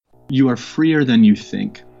You are freer than you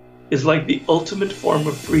think. Is like the ultimate form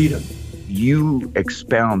of freedom. You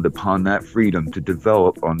expound upon that freedom to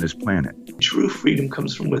develop on this planet. True freedom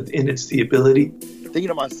comes from within. It's the ability. Thinking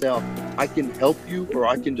to myself, I can help you or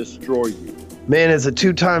I can destroy you. Man, as a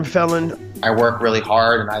two-time felon, I work really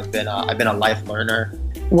hard, and I've been a life learner.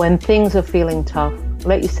 When things are feeling tough,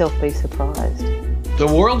 let yourself be surprised. The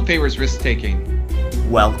world favors risk-taking.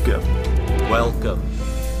 Welcome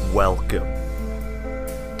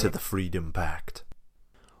to the Freedom Pact.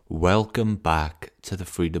 Welcome back to the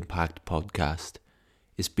Freedom Pact podcast.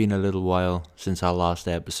 It's been a little while since our last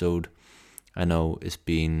episode. I know it's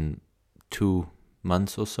been 2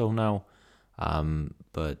 months or so now,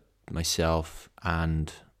 but myself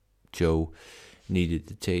and Joe needed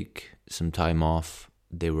to take some time off.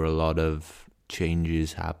 There were a lot of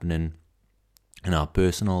changes happening in our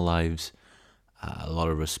personal lives, a lot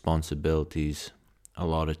of responsibilities, a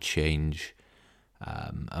lot of change.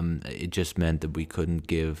 It just meant that we couldn't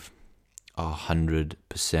give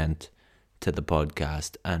 100% to the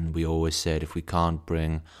podcast, and we always said if we can't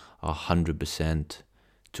bring 100%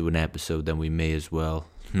 to an episode, then we may as well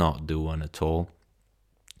not do one at all.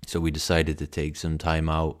 So we decided to take some time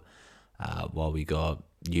out while we got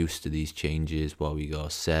used to these changes, while we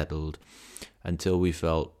got settled, until we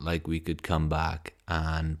felt like we could come back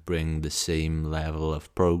and bring the same level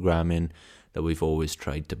of programming that we've always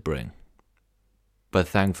tried to bring. But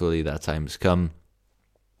thankfully that time has come.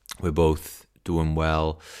 We're both doing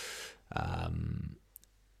well.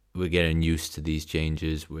 We're getting used to these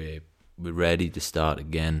changes. We're ready to start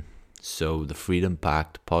again. So the Freedom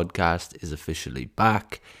Pact podcast is officially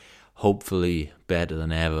back. Hopefully better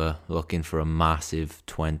than ever. Looking for a massive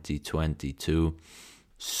 2022.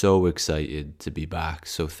 So excited to be back.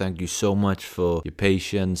 So thank you so much for your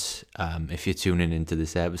patience. If you're tuning into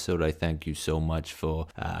this episode, I thank you so much for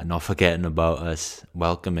not forgetting about us,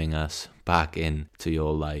 welcoming us back into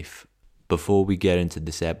your life. Before we get into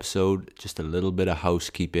this episode, just a little bit of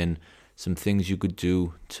housekeeping, some things you could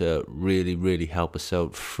do to really help us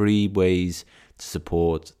out. 3 ways to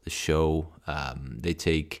support the show. They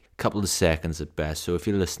take a couple of seconds at best. So if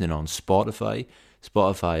you're listening on Spotify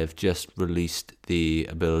have just released the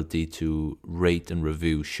ability to rate and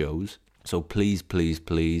review shows. So please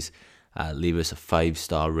leave us a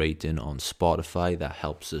 5-star rating on Spotify. That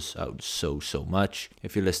helps us out so much.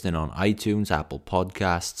 If you're listening on iTunes, Apple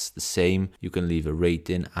Podcasts, the same. You can leave a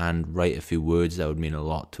rating and write a few words. That would mean a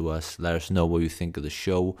lot to us. Let us know what you think of the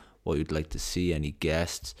show, what you'd like to see, any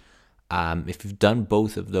guests. If you've done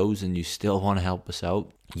both of those and you still want to help us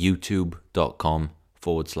out,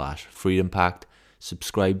 youtube.com/Freedom Pact.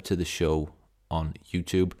 Subscribe to the show on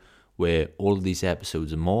YouTube, where all of these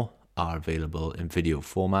episodes and more are available in video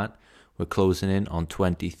format. We're closing in on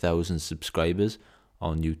 20,000 subscribers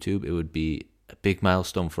on YouTube. It would be a big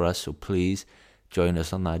milestone for us, so please join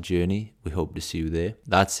us on that journey. We hope to see you there.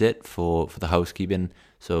 That's it for the housekeeping.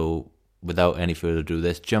 So without any further ado,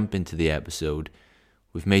 let's jump into the episode.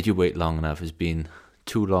 We've made you wait long enough. It's been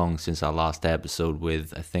too long since our last episode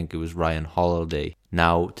with, I think it was Ryan Holiday.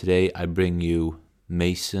 Now, today I bring you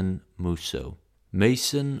Mason Musso.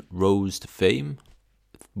 Mason rose to fame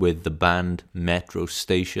with the band Metro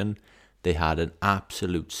Station. They had an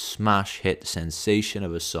absolute smash hit sensation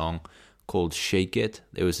of a song called Shake It.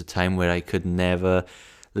 There was a time where I could never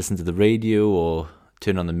listen to the radio or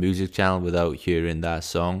turn on the music channel without hearing that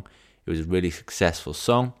song. It was a really successful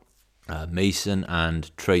song. Mason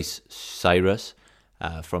and Trace Cyrus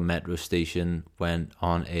from Metro Station went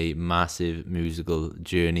on a massive musical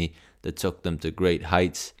journey that took them to great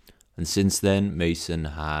heights. And since then, Mason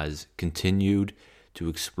has continued to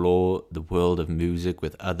explore the world of music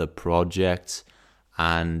with other projects.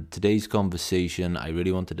 And today's conversation, I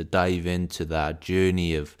really wanted to dive into that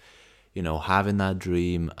journey of, having that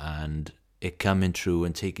dream and it coming true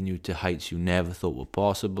and taking you to heights you never thought were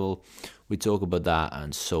possible. We talk about that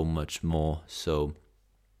and so much more. So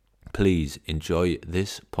please enjoy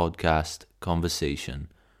this podcast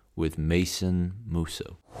conversation with Mason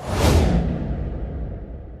Musso.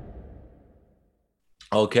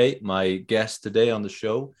 Okay, my guest today on the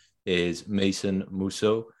show is Mason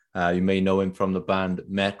Musso. You may know him from the band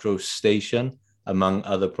Metro Station, among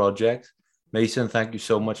other projects. Mason, thank you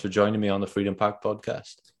so much for joining me on the Freedom Pact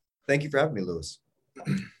podcast. Thank you for having me, Lewis.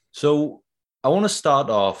 So I want to start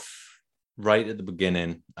off right at the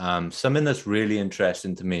beginning. Something that's really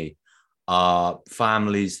interesting to me are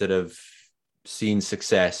families that have seen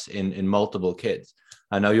success in multiple kids.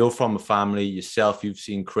 I know you're from a family yourself, you've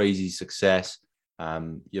seen crazy success.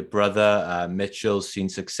 Your brother, Mitchell's seen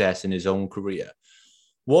success in his own career.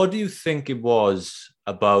 What do you think it was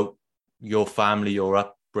about your family, your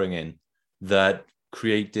upbringing, that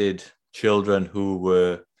created children who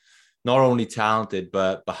were not only talented,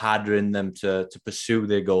 but had it in them to pursue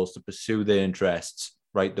their goals, to pursue their interests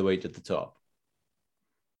right the way to the top?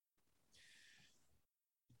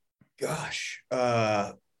 Gosh, we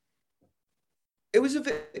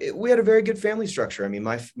had a very good family structure. I mean,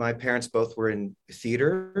 my parents both were in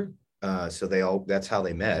theater, so that's how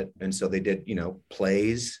they met, and so they did,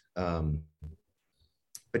 plays.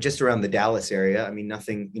 But just around the Dallas area, I mean,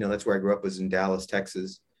 nothing. That's where I grew up, was in Dallas,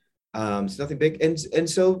 Texas. It's nothing big, and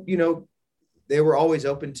so they were always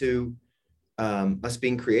open to us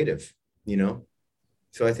being creative.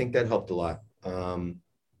 So I think that helped a lot.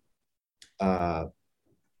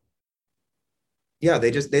 Yeah,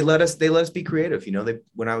 they let us be creative.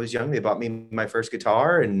 When I was young, they bought me my first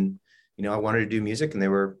guitar, and I wanted to do music, and they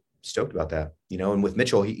were stoked about that. And with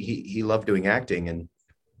Mitchell, he loved doing acting, and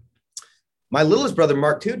my littlest brother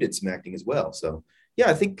Mark too did some acting as well. So yeah,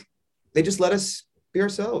 I think they just let us be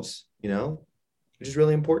ourselves, which is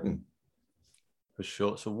really important. For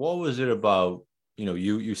sure. So what was it about?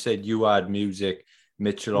 You said you had music,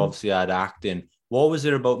 Mitchell obviously had acting. What was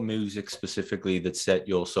it about music specifically that set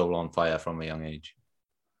your soul on fire from a young age?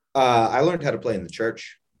 I learned how to play in the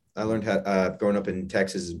church. I learned how, growing up in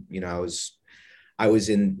Texas, I was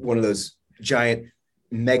in one of those giant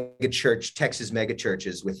Texas mega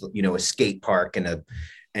churches with, a skate park and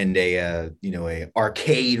a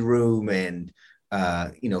arcade room and,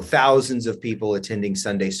 thousands of people attending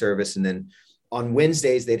Sunday service. And then on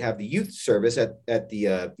Wednesdays, they'd have the youth service at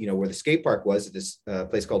the, where the skate park was, at this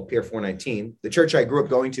place called Pier 419. The church I grew up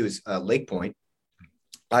going to is Lake Point.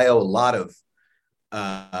 I owe a lot of,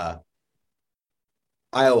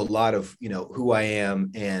 who I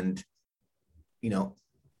am and,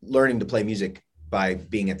 learning to play music by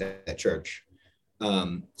being at that church.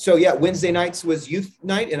 So yeah, Wednesday nights was youth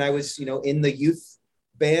night, and I was, in the youth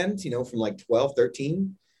band, from like 12,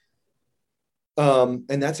 13. And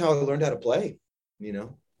that's how I learned how to play.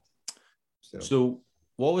 So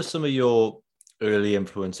what were some of your early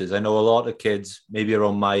influences? I know a lot of kids, maybe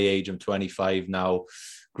around my age, I'm 25 now,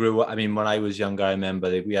 grew up. I mean, when I was younger, I remember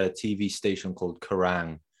we had a TV station called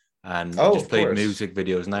Kerrang, and just played music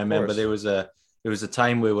videos. And I remember there was a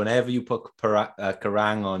time where whenever you put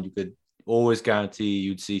Kerrang on, you could always guarantee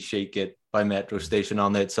you'd see Shake It by Metro Station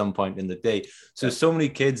on there at some point in the day. So many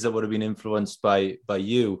kids that would have been influenced by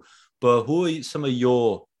you. But who are some of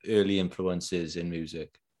your early influences in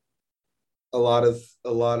music? A lot of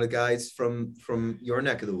guys from your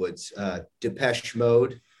neck of the woods. Depeche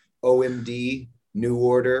Mode, OMD, New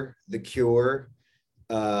Order, The Cure.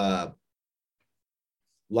 A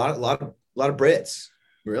lot of Brits,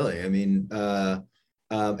 really. I mean, and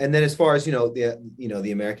then as far as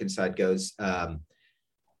the American side goes, from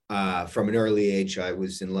an early age, I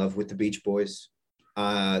was in love with the Beach Boys.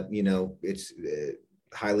 It's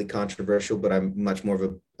highly controversial, but I'm much more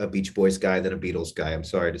of a Beach Boys guy than a Beatles guy. I'm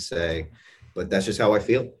sorry to say, but that's just how I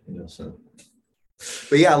feel. So.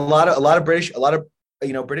 But yeah, a lot of British,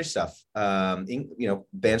 British stuff.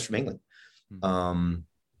 Bands from England.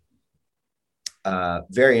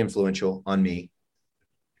 Very influential on me.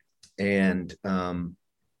 And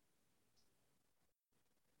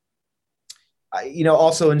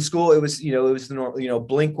also in school, it was the normal,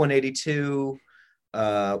 Blink 182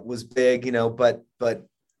 was big, but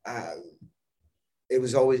it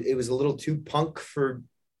was a little too punk for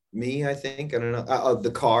me, I think. I don't know.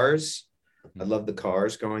 The Cars. I loved the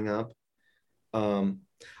Cars growing up. A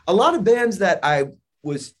lot of bands that I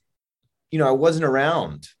was, I wasn't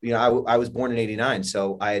around. I was born in '89,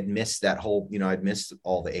 so I had missed that whole, I'd missed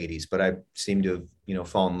all the '80s, but I seem to have,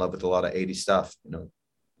 fallen in love with a lot of '80s stuff.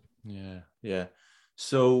 Yeah.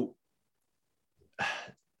 So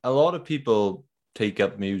a lot of people take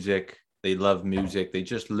up music. They love music. They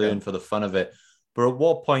just learn for the fun of it. But at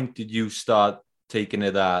what point did you start taking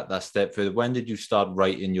it that step further? When did you start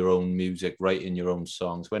writing your own music, writing your own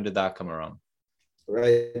songs? When did that come around?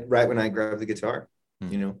 Right when I grabbed the guitar,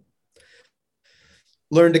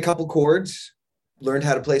 learned a couple chords, learned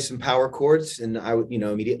how to play some power chords. And I,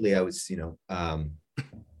 immediately I was,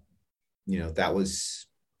 that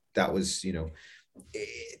was,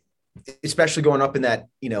 especially growing up in that,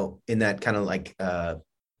 in that kind of like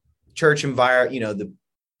church environment, the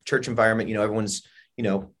church environment, everyone's,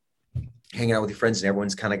 hanging out with your friends and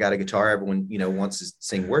everyone's kind of got a guitar. Everyone, wants to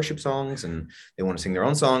sing worship songs and they want to sing their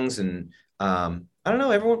own songs. And I don't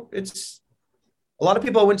know, it's a lot of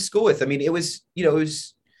people I went to school with. I mean, it was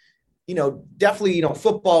definitely,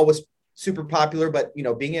 football was super popular, but,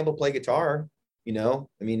 being able to play guitar, I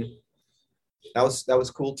mean, that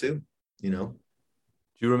was cool too, Do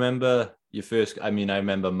you remember your first? I mean, I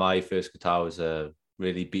remember my first guitar was a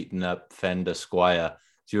really beaten up Fender Squire.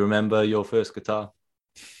 Do you remember your first guitar?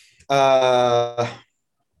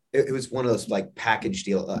 It was one of those like package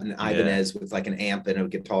deal, an Ibanez with like an amp and a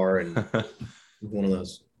guitar, and one of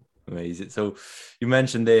those. Amazing. So you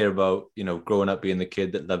mentioned there about, you know, growing up being the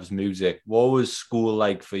kid that loves music. What was school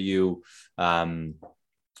like for you?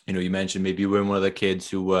 You know, you mentioned maybe you weren't one of the kids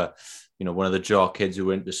who were, you know, one of the jock kids who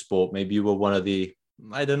were into sport. Maybe you were one of the,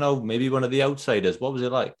 I don't know, maybe one of the outsiders. What was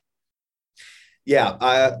it like? Yeah,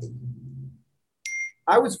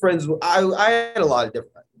 I was friends with, I had a lot of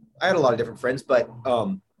different friends, but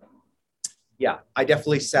yeah, I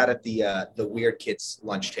definitely sat at the weird kids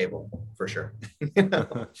lunch table for sure.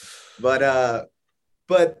 But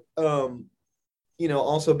you know,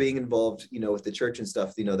 also being involved, you know, with the church and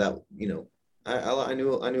stuff, you know, that, you know, I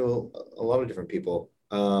knew a lot of different people.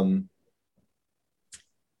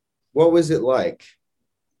 What was it like?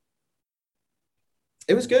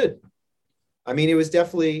 It was good. I mean, it was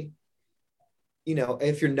definitely, you know,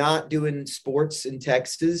 if you're not doing sports in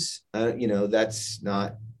Texas, you know, that's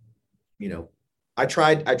not, you know, I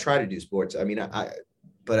try to do sports. I mean,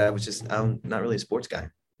 but I'm not really a sports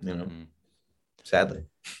guy, you know, sadly.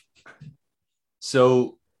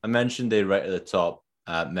 So I mentioned they right at the top,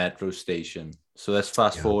 Metro Station. So let's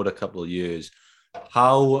fast forward a couple of years.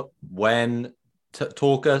 Talk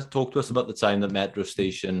to us about the time that Metro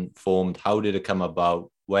Station formed. How did it come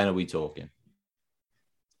about? When are we talking?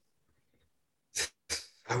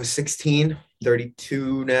 I was 16,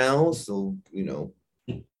 32 now. So, you know,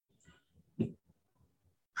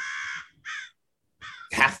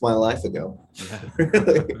 half my life ago.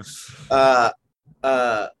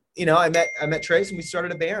 You know, I met Trace and we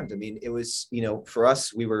started a band. I mean, it was, you know, for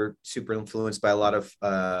us, we were super influenced by a lot of,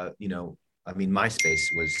 you know, I mean,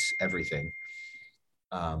 MySpace was everything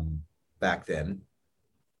back then.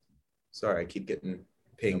 Sorry, I keep getting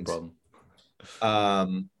pinged. No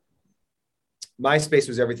problem. MySpace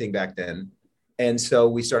was everything back then. And so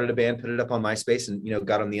we started a band, put it up on MySpace and, you know,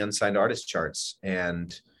 got on the unsigned artist charts.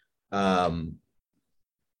 And sorry,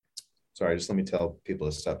 just let me tell people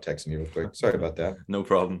to stop texting me real quick. Sorry about that. No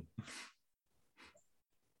problem.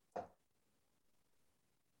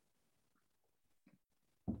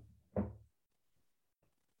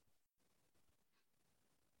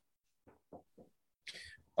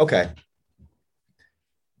 Okay.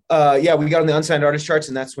 Yeah, we got on the unsigned artist charts,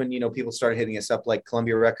 and that's when, you know, people started hitting us up, like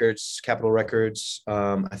Columbia Records, Capitol Records.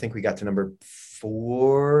 I think we got to number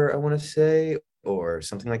 4, I want to say, or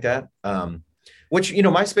something like that. Which, you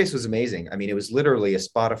know, MySpace was amazing. I mean, it was literally a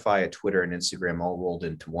Spotify, a Twitter, and Instagram all rolled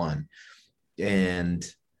into one. And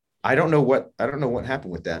I don't know what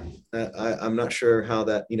happened with that. I'm not sure how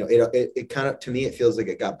that, you know, it kind of, to me, it feels like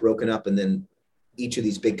it got broken up, and then each of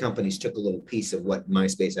these big companies took a little piece of what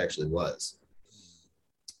MySpace actually was.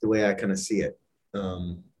 The way I kind of see it.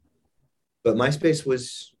 But MySpace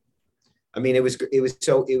was, I mean, it was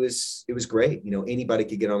great. You know, anybody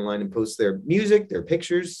could get online and post their music, their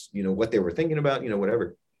pictures, you know, what they were thinking about, you know,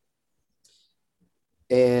 whatever.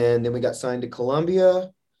 And then we got signed to Columbia.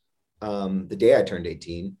 The day I turned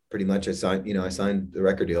 18, pretty much I signed the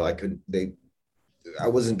record deal. I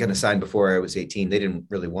wasn't going to sign before I was 18. They didn't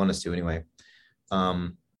really want us to anyway.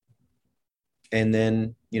 And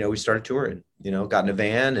then, you know, we started touring, you know, got in a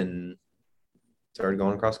van and started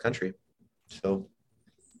going across country. So,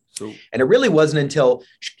 and it really wasn't until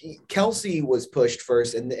Kelsey was pushed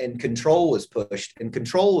first and Control was pushed, and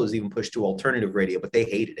Control was even pushed to alternative radio, but they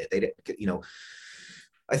hated it. They didn't, you know,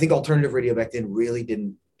 I think alternative radio back then really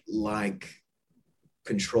didn't like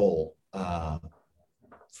Control for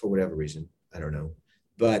whatever reason. I don't know,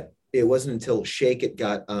 but it wasn't until Shake It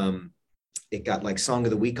got like Song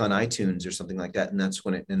of the Week on iTunes or something like that. And that's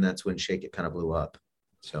when Shake It kind of blew up.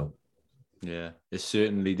 So. Yeah, it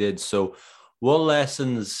certainly did. So what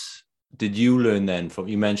lessons did you learn then from,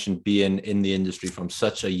 you mentioned being in the industry from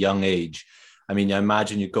such a young age. I mean, I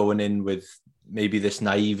imagine you're going in with maybe this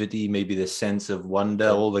naivety, maybe this sense of wonder,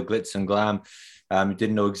 all the glitz and glam. You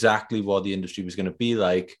didn't know exactly what the industry was going to be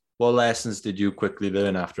like. What lessons did you quickly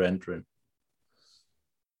learn after entering?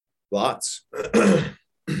 Lots.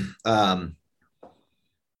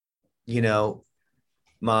 You know,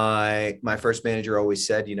 my first manager always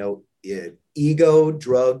said, you know, ego,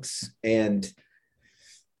 drugs, and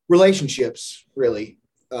relationships really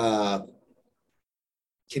can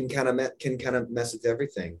kind of mess with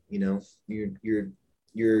everything. You know,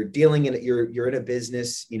 you're dealing in it. You're in a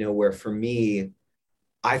business, you know, where for me,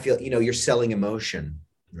 I feel, you know, you're selling emotion,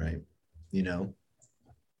 right? You know,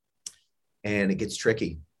 and it gets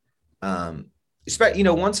tricky. Especially, you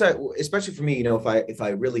know, especially for me, you know, if I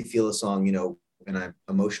really feel a song, you know, and I'm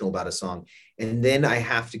emotional about a song, and then I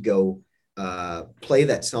have to go play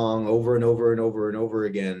that song over and over and over and over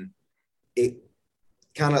again, it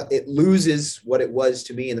loses what it was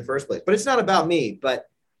to me in the first place. But it's not about me, but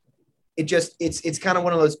it's kind of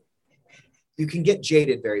one of those, you can get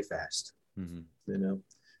jaded very fast, you know,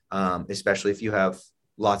 especially if you have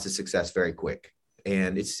lots of success very quick.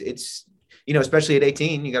 And it's, you know, especially at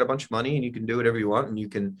 18, you got a bunch of money and you can do whatever you want, and you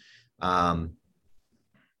can,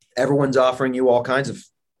 everyone's offering you all kinds of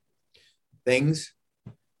things,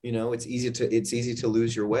 you know, it's easy to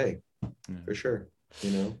lose your way for sure.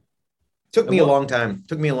 You know, took me a long time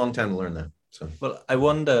to learn that. So, well, I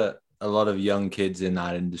wonder, a lot of young kids in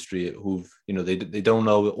that industry who've, you know, they don't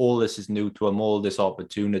know, all this is new to them, all this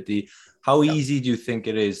opportunity. How easy do you think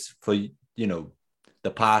it is for, you know, the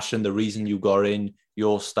passion, the reason you got in,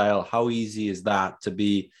 your style, how easy is that to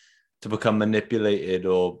become manipulated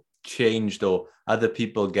or changed, or other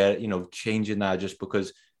people get, you know, changing that just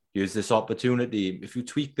because here's this opportunity. If you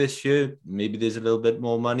tweak this year, maybe there's a little bit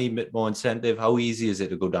more money, a bit more incentive. How easy is it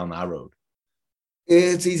to go down that road?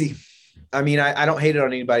 It's easy. I mean, I don't hate it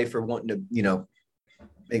on anybody for wanting to, you know,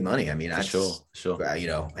 make money. I mean, sure. You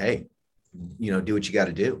know, hey, you know, do what you got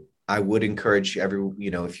to do. I would encourage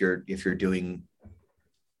you know, if you're doing,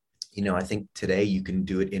 you know, I think today you can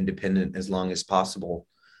do it independent as long as possible.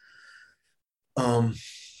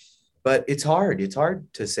 But it's hard. It's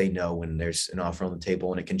hard to say no when there's an offer on the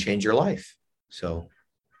table and it can change your life. So,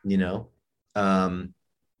 you know,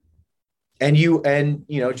 and you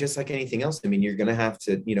know, just like anything else, I mean, you're going to have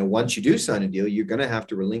to, you know, once you do sign a deal, you're going to have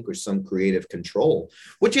to relinquish some creative control,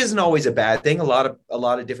 which isn't always a bad thing. A lot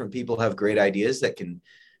of different people have great ideas that can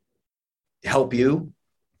help you.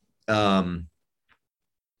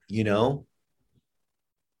 You know,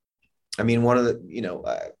 I mean, one of the, you know,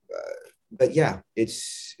 but yeah,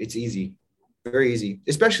 it's easy, very easy,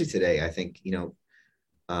 especially today. I think, you know,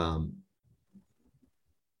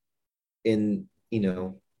 in, you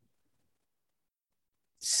know,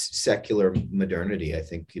 secular modernity, I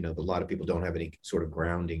think, you know, a lot of people don't have any sort of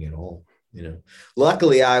grounding at all, you know.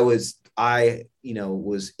 Luckily I you know,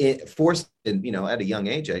 was forced in, you know, at a young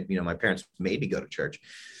age, you know, my parents made me go to church,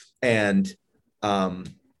 and,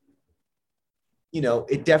 you know,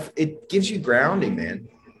 it gives you grounding, man.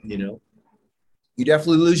 You know, you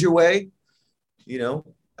definitely lose your way, you know,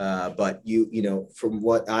 but you know, from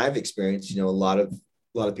what I've experienced, you know, a lot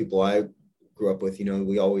of people I grew up with, you know,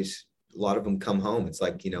 a lot of them come home. It's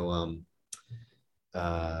like, you know,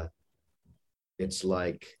 it's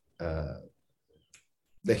like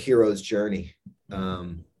the hero's journey. I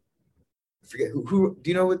forget who do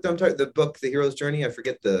you know what I'm talking, the book, The Hero's Journey? I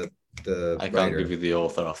forget the I can't give you the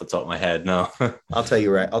author off the top of my head. No. I'll tell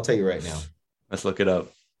you right now. Let's look it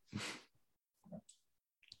up.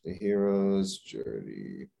 The Hero's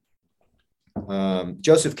Journey.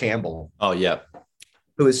 Joseph Campbell. Oh yeah.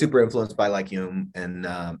 Who is super influenced by like Hume and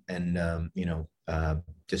you know,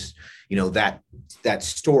 just, you know, that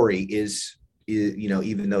story is, you know,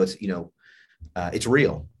 even though it's, you know, it's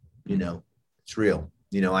real, you know, it's real.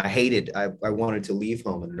 You know, I wanted to leave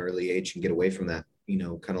home at an early age and get away from that, you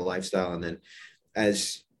know, kind of lifestyle. And then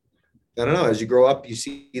as you grow up, you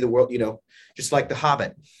see the world, you know, just like The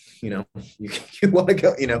Hobbit, you know, you want to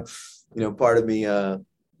go, you know, part of me,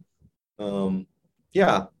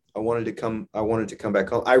 yeah, I wanted to come back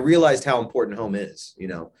home. I realized how important home is, you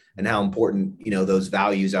know, and how important, you know, those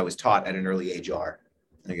values I was taught at an early age are,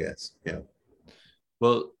 I guess. Yeah.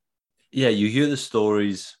 Well, yeah, you hear the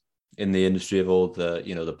stories in the industry of all the,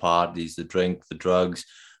 you know, the parties, the drink, the drugs.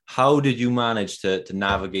 How did you manage to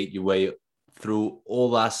navigate your way through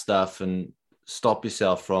all that stuff and stop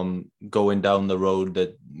yourself from going down the road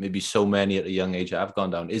that maybe so many at a young age have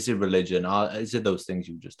gone down? Is it religion? Is it those things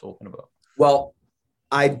you were just talking about? Well,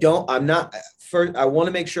 I want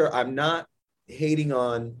to make sure I'm not hating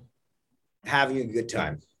on having a good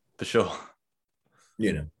time. For sure.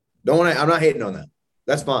 You know, I'm not hating on that.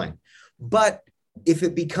 That's fine. But if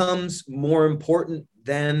it becomes more important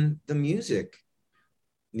than the music,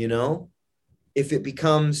 you know, if it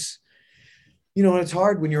becomes, you know, it's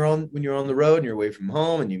hard when you're on the road and you're away from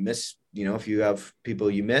home and you miss, you know, if you have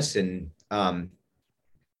people you miss, and,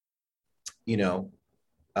 you know,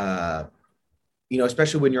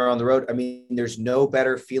 especially when you're on the road. I mean, there's no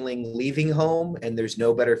better feeling leaving home, and there's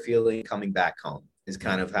no better feeling coming back home is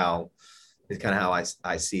kind of how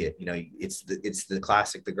I see it. You know, it's the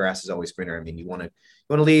classic, the grass is always greener. I mean, you want to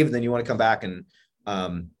leave, and then you want to come back. And,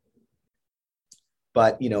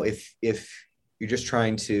 but, you know, if you're just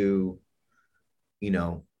trying to, you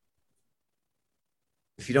know,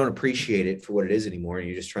 if you don't appreciate it for what it is anymore, and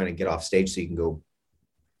you're just trying to get off stage so you can go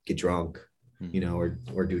get drunk, you know,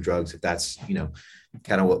 or do drugs, if that's, you know,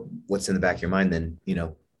 kind of what's in the back of your mind, then, you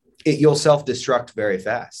know, you'll self-destruct very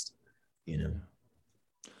fast, you know.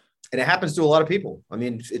 And it happens to a lot of people. I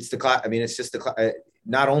mean, it's just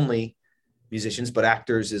not only musicians, but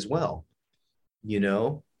actors as well. You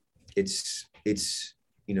know, it's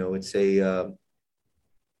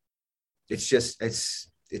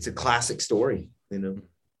a classic story, you know.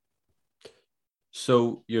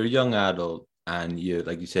 So you're a young adult and you're,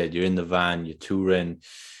 like you said, you're in the van, you're touring.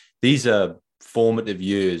 These are formative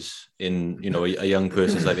years in, you know, a young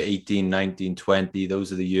person's life, 18, 19, 20.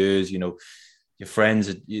 Those are the years, you know, your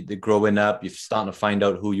friends, they're growing up, you're starting to find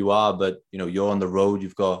out who you are, but, you know, you're on the road,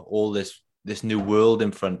 you've got all this new world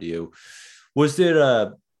in front of you. Was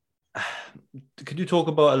there could you talk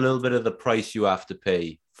about a little bit of the price you have to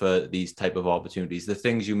pay for these type of opportunities, the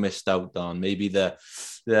things you missed out on, maybe the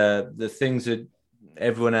things that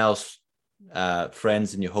everyone else,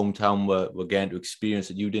 friends in your hometown were getting to experience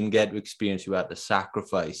that you didn't get to experience, you had to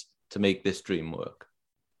sacrifice to make this dream work?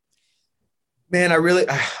 Man,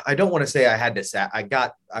 I don't want to say I had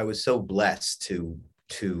to I was so blessed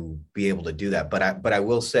to be able to do that. But I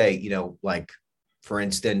will say, you know, like, for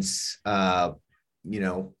instance, you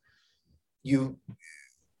know,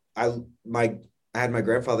 I had my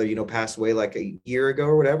grandfather, you know, pass away like a year ago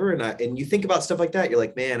or whatever. And you think about stuff like that. You're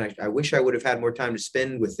like, man, I wish I would have had more time to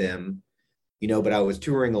spend with them, you know, but I was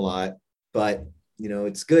touring a lot. But, you know,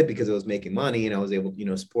 it's good because I was making money and I was able to, you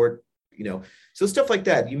know, support, you know, so stuff like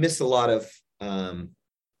that. You miss a lot of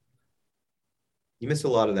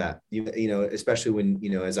that, you know, especially when,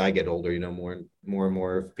 you know, as I get older, you know, more and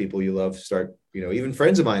more people you love start, you know, even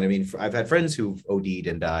friends of mine. I mean, I've had friends who've OD'd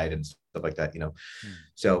and died and stuff like that, you know.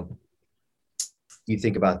 So you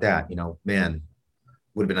think about that, you know, man,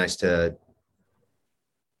 would have been nice to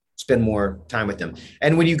spend more time with them.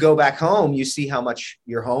 And when you go back home, you see how much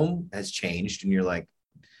your home has changed, and you're like,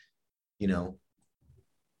 you know,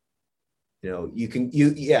 you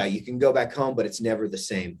can go back home, but it's never the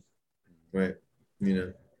same, right? You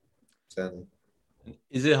know, sadly.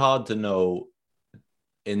 Is it hard to know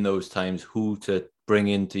in those times who to bring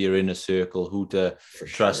into your inner circle, who to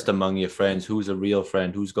trust among your friends, who's a real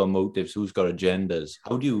friend, who's got motives, who's got agendas?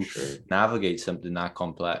 How do you navigate something that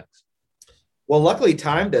complex? Well, luckily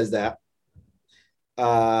time does that.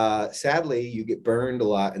 Sadly, you get burned a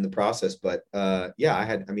lot in the process, but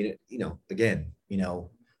yeah, you know, again, you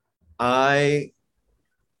know,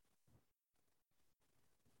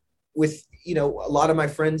 with, you know, a lot of my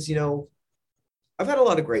friends, you know, I've had a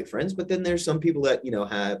lot of great friends, but then there's some people that, you know,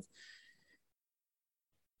 have,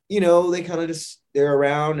 you know, they kind of they're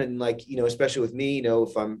around, and like, you know, especially with me, you know,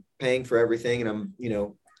 if I'm paying for everything and I'm, you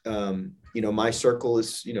know, my circle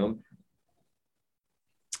is, you know,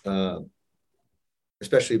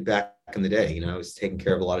 especially back in the day, you know, I was taking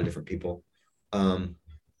care of a lot of different people.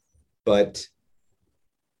 But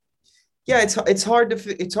yeah, it's hard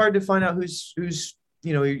to find out who's,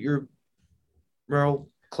 you know, your real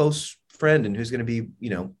close friend and who's going to be, you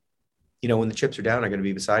know, when the chips are down, are going to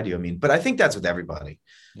be beside you. I mean, but I think that's with everybody.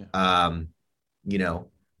 Yeah. You know,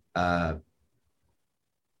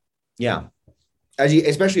 yeah.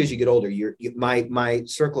 Especially as you get older, my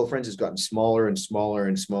circle of friends has gotten smaller and smaller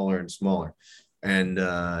and smaller and smaller. And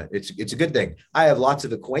it's a good thing. I have lots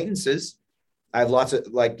of acquaintances. I have lots of,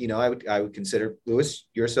 like, you know, I would consider Lewis,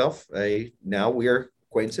 yourself, now we're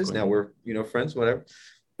acquaintances. Now we're, you know, friends, whatever.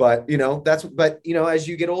 But, you know, but, you know, as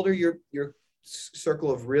you get older, your circle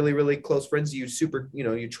of really, really close friends, you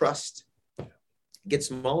trust, get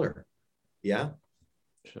smaller. Yeah.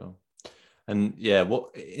 Sure. And yeah,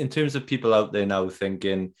 what in terms of people out there now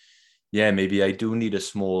thinking, yeah, maybe I do need a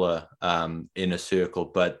smaller inner circle,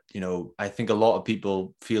 but, you know, I think a lot of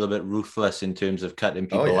people feel a bit ruthless in terms of cutting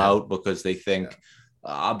people out because they think,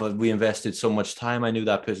 but we invested so much time. I knew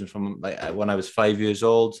that person from when I was 5 years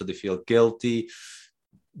old, so they feel guilty.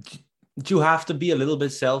 Do you have to be a little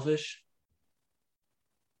bit selfish?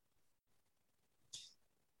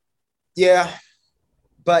 Yeah,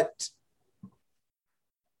 but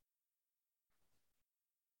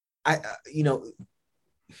you know,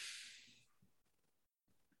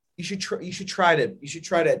 you should try to,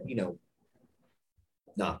 you know,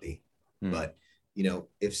 not be, but, you know,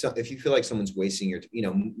 if you feel like someone's wasting your, you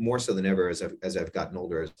know, more so than ever as I've gotten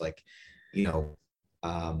older, it's like, you know,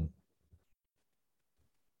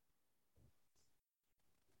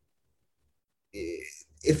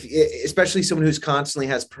 if especially someone who's constantly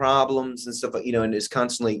has problems and stuff, you know, and is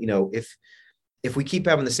constantly, you know, if we keep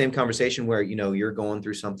having the same conversation where, you know, you're going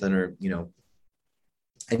through something, or, you know,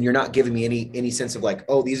 and you're not giving me any sense of like,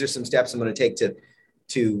 oh, these are some steps I'm going to take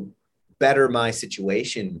to better my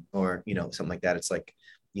situation, or, you know, something like that. It's like,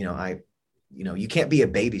 you know, you can't be a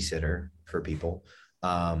babysitter for people,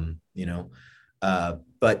 you know,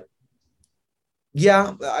 but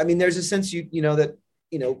Yeah, I mean, there's a sense you know that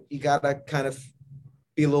you gotta kind of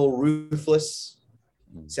be a little ruthless,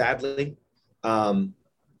 sadly, um,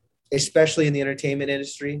 especially in the entertainment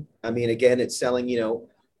industry. I mean, again, it's selling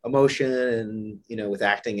emotion, and with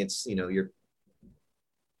acting, it's you're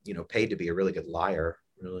paid to be a really good liar,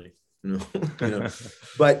 really. you know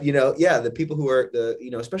but yeah, the people who are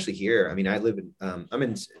especially here. I mean, I live in I'm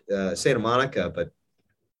in Santa Monica, but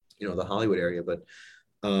the Hollywood area, but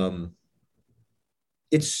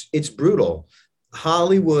it's brutal.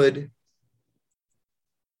 Hollywood,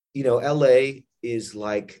 LA is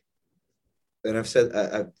like, and I've said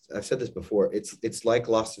this before, it's like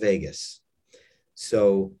Las Vegas.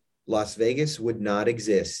 So Las Vegas would not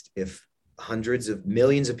exist if hundreds of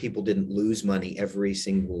millions of people didn't lose money every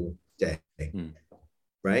single day.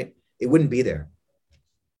 Right? It wouldn't be there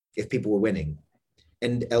if people were winning.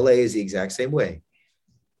 And LA is the exact same way.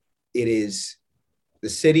 It is the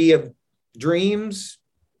city of dreams.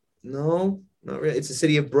 No, not really. It's a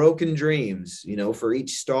city of broken dreams. For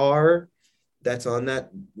each star that's on that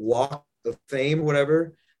walk of fame or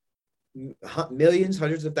whatever, millions,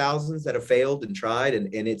 hundreds of thousands that have failed and tried,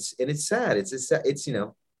 and it's sad. It's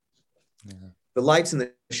the lights and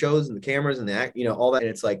the shows and the cameras and the act, all that. And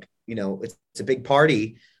it's like, it's a big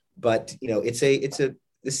party, but it's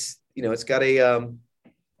got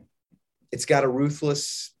a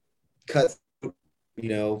ruthless cut,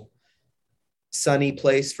 sunny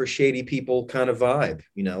place for shady people kind of vibe.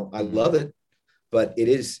 I love it, but it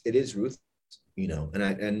is ruthless,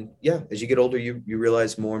 and yeah, as you get older, you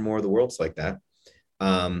realize more and more of the world's like that.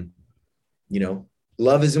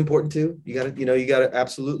 Love is important too. You gotta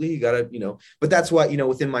absolutely, but that's why,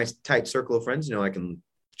 within my tight circle of friends, I can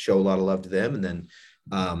show a lot of love to them, and then,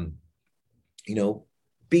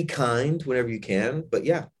 be kind whenever you can. But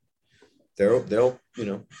yeah, they'll,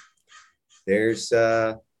 there's,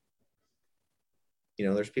 there's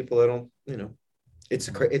people that don't, it's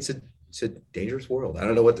a dangerous world. I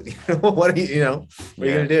don't know what what are you gonna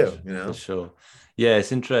do? For sure. Yeah,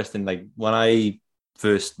 it's interesting. Like when I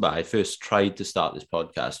first tried to start this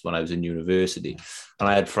podcast when I was in university, and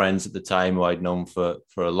I had friends at the time who I'd known for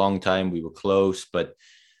a long time. We were close, but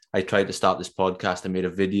I tried to start this podcast. I made a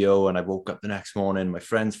video, and I woke up the next morning. My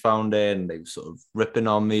friends found it, and they were sort of ripping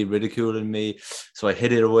on me, ridiculing me. So I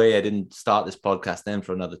hid it away. I didn't start this podcast then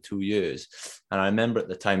for another 2 years. And I remember at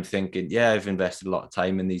the time thinking, yeah, I've invested a lot of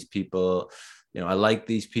time in these people. I like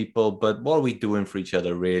these people, but what are we doing for each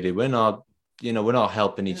other, really? We're not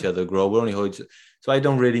helping each other grow. We're only holding. So I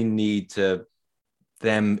don't really need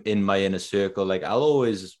them in my inner circle. Like I'll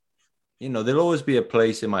always, there'll always be a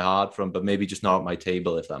place in my heart for them, but maybe just not at my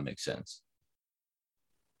table, if that makes sense.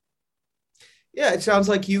 Yeah, it sounds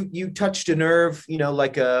like you touched a nerve,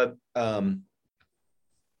 like a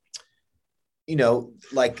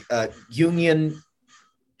like a Jungian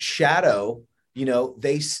shadow.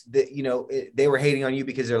 They were hating on you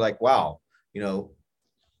because they're like, wow,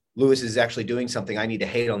 Lewis is actually doing something. I need to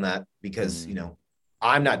hate on that because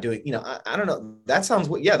I'm not doing. I don't know. That sounds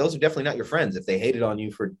what. Yeah, those are definitely not your friends if they hated on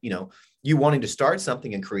you for you wanting to start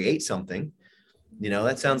something and create something.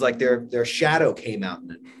 That sounds like their shadow came out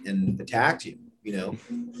and attacked you.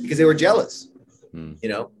 Because they were jealous.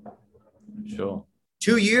 Sure.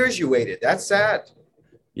 2 years you waited. That's sad.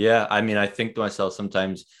 Yeah, I mean, I think to myself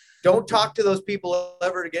sometimes, don't talk to those people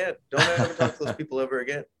ever again. Don't ever talk to those people ever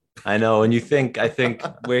again. I know. And I think,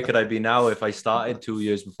 where could I be now if I started 2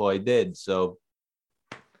 years before I did? So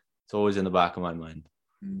it's always in the back of my mind.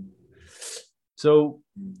 So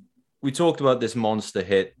we talked about this monster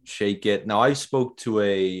hit, Shake It. Now, I spoke to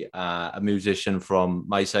a musician from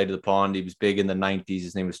my side of the pond. He was big in the 90s.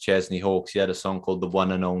 His name was Chesney Hawkes. He had a song called The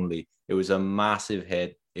One and Only. It was a massive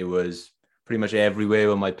hit. It was pretty much everywhere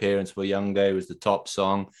when my parents were younger. It was the top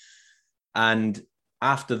song. And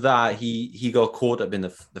after that, he got caught up in the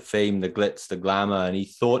fame, the glitz, the glamour, and he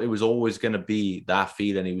thought it was always going to be that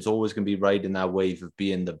feeling. He was always going to be riding that wave of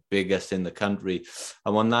being the biggest in the country.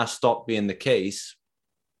 And when that stopped being the case,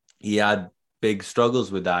 he had big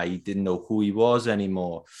struggles with that. He didn't know who he was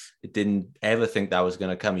anymore. He didn't ever think that was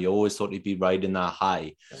going to come. He always thought he'd be riding that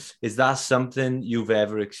high. Is that something you've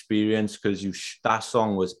ever experienced? Because that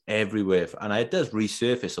song was everywhere, and it does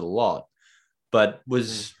resurface a lot. But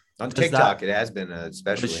was on TikTok, it has been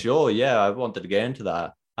especially. For sure, yeah. I wanted to get into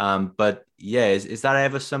that. But yeah, is that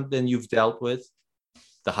ever something you've dealt with?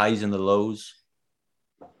 The highs and the lows?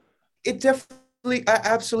 It definitely,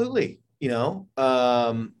 absolutely,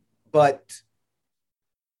 but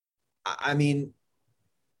I mean,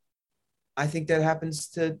 I think that happens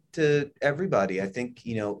to everybody. I think,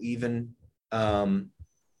 even,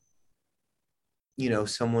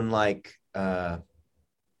 someone like,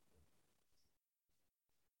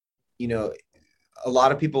 you know, a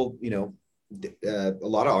lot of people, you know, a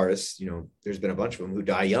lot of artists, you know, there's been a bunch of them who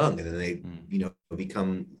die young and then they, you know,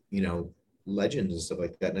 become, you know, legends and stuff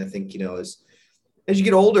like that. And I think, you know, as you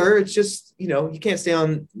get older, it's just, you know, you can't stay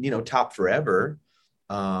on, you know, top forever.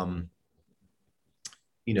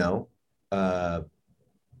 You know,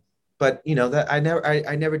 but you know that I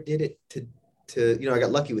never did it to, you know, I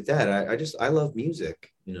got lucky with that. I love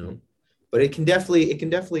music, you know, but it can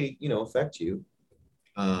definitely, you know, affect you,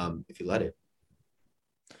 if you let it.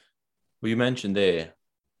 Well, you mentioned there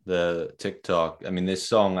the TikTok. I mean, this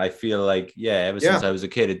song, I feel like, ever since I was a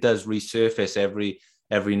kid, it does resurface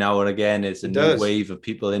every now and again. It's a new wave of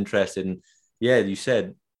people interested in. Yeah, you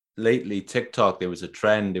said lately TikTok, there was a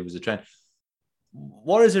trend. It was a trend.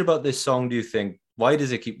 What is it about this song, do you think? Why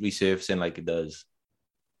does it keep resurfacing like it does?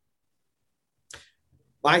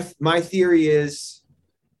 My theory is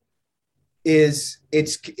it's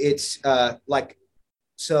like,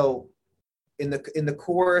 so in the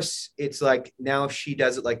chorus, it's like, now if she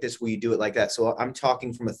does it like this, will you do it like that? So I'm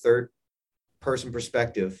talking from a third person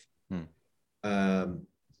perspective, you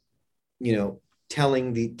know,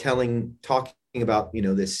 talking about, you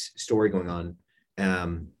know, this story going on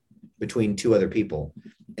between two other people.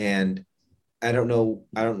 And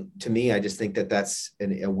to me, I just think that that's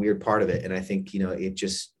a weird part of it. And I think, you know, it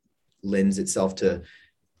just lends itself to,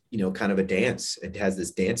 you know, kind of a dance. It has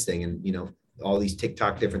this dance thing, and, you know, all these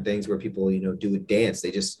TikTok different things where people, you know, do a dance.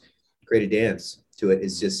 They just create a dance to it.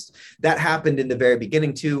 It's just, that happened in the very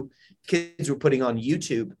beginning too. Kids were putting on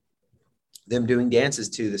YouTube, them doing dances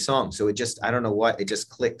to the song. So it just, I don't know what, it just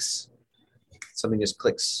clicks. Something just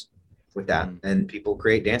clicks with that, and people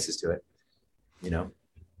create dances to it, you know?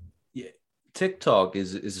 Yeah. TikTok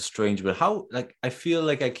is a strange, but how, like, I feel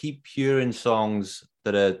like I keep hearing songs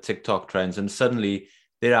that are TikTok trends and suddenly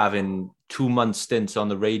they're having 2-month stints on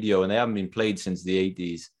the radio and they haven't been played since the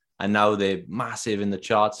 80s. And now they're massive in the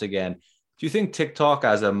charts again. Do you think TikTok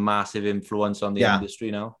has a massive influence on the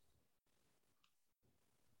industry now?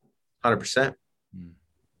 100%.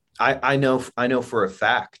 I know for a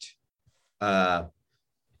fact that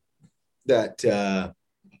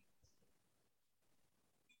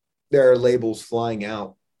there are labels flying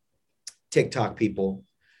out TikTok people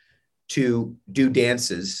to do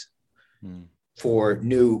dances for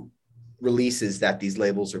new releases that these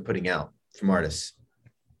labels are putting out from artists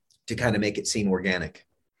to kind of make it seem organic,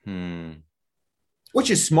 which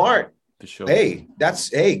is smart. For sure. Hey, that's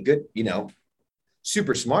good, you know,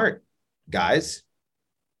 super smart, guys.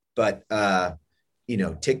 But you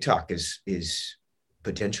know, TikTok is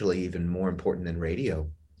potentially even more important than radio.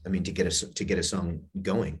 I mean, to get a song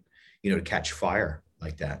going, you know, to catch fire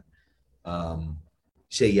like that.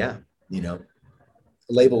 So yeah, you know,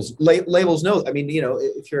 labels know. I mean, you know,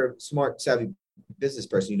 if you're a smart, savvy business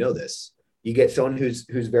person, you know this. You get someone who's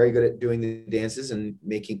very good at doing the dances and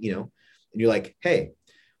making, you know, and you're like, hey,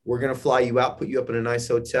 we're gonna fly you out, put you up in a nice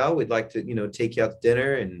hotel. We'd like to, you know, take you out to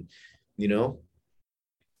dinner and, you know,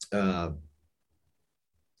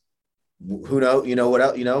 who know, you know what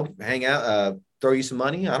else, you know, hang out, throw you some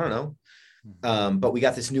money. I don't know. But we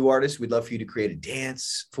got this new artist. We'd love for you to create a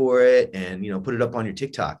dance for it and, you know, put it up on your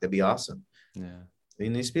TikTok. That'd be awesome. Yeah. I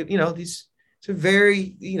mean, these people, you know, these are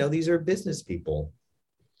very, you know, these are business people,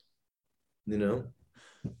 you know.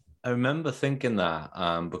 I remember thinking that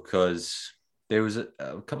because there was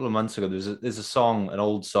a couple of months ago, there's a song, an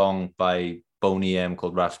old song by Boney M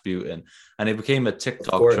called Rasputin, and it became a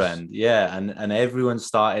TikTok trend. Yeah. And everyone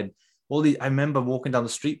started I remember walking down the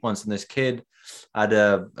street once and this kid had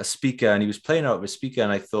a speaker and he was playing out of a speaker.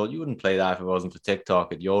 And I thought, you wouldn't play that if it wasn't for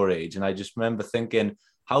TikTok at your age. And I just remember thinking,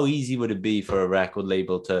 how easy would it be for a record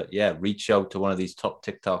label to, reach out to one of these top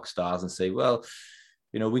TikTok stars and say, well,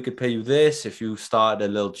 you know, we could pay you this if you started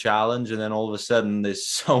a little challenge. And then all of a sudden there's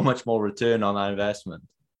so much more return on that investment.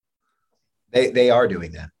 They are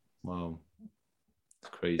doing that. Wow. It's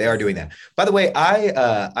crazy. They are doing that. By the way,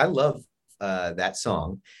 I love that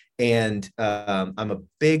song. And I'm a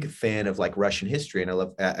big fan of like Russian history, and I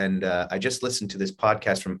love. And I just listened to this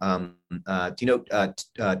podcast from. Do you know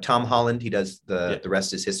Tom Holland? He does the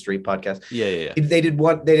Rest Is History podcast. Yeah. They did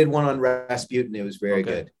one on Rasputin. It was very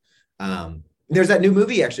good. There's that new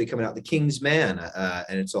movie actually coming out, The King's Man,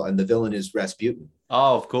 and the villain is Rasputin.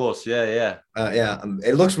 Oh, of course, yeah.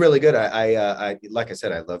 It looks really good. I like I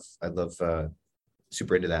said, I love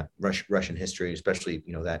super into that Russian history, especially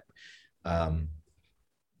you know that.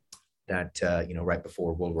 You know, right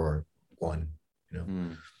before World War I, you know.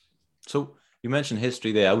 So you mentioned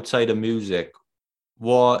history there. Outside of music,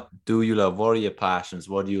 what do you love? What are your passions?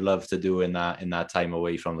 What do you love to do in that time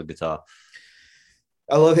away from the guitar?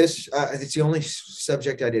 I love history. It's the only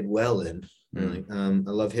subject I did well in. really.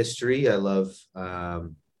 I love history. I love,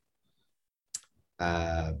 I'm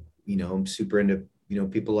super into,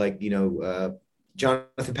 people like, Jonathan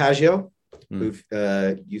Pageau, who've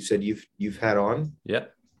you said you've had on. Yeah.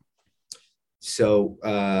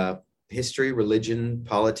 So history, religion,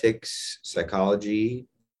 politics, psychology.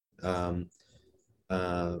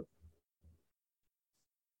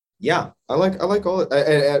 Yeah, I like all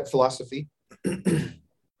at philosophy. There's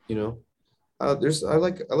I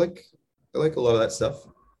like a lot of that stuff.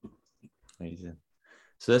 Amazing.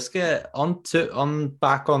 So let's get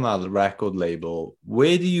back on that record label.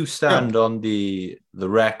 Where do you stand on the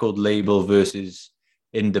record label versus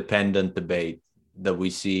independent debate that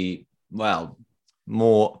we see, well,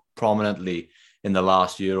 more prominently in the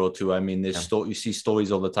last year or two? I mean, you see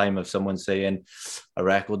stories all the time of someone saying a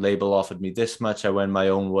record label offered me this much, I went my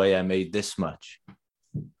own way, I made this much.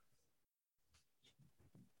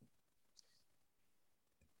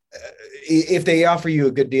 If they offer you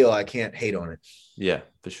a good deal, I can't hate on it. Yeah,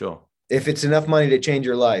 for sure. If it's enough money to change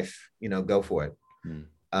your life, go for it.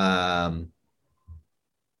 The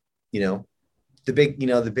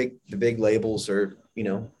big labels are,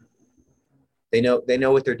 they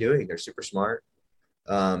know what they're doing. They're super smart.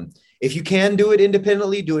 If you can do it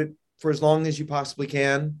independently, do it for as long as you possibly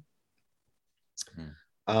can.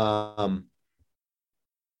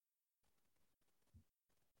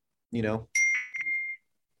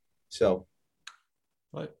 So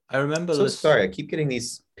I remember. So sorry, I keep getting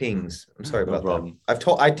these pings. I'm sorry about problem. that.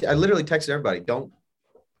 I literally texted everybody, don't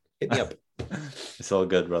hit me up. It's all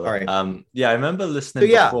good, brother. All right. Yeah, I remember listening. So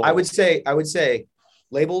yeah, before. I would say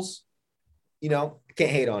labels, can't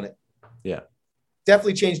hate on it. Yeah.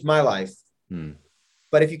 Definitely changed my life.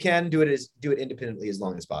 But if you can do it independently as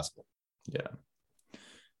long as possible. Yeah.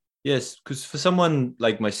 Yes, because for someone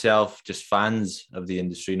like myself, just fans of the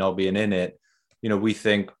industry, not being in it, we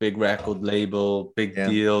think big record label, big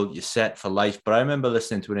deal, you're set for life. But I remember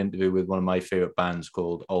listening to an interview with one of my favorite bands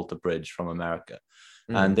called Alter Bridge from America.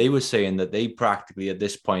 And they were saying that they practically, at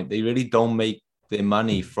this point, they really don't make their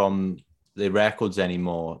money from the records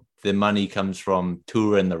anymore. Their money comes from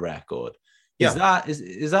touring the record. Is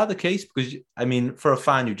that the case? Because, I mean, for a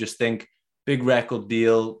fan, you just think big record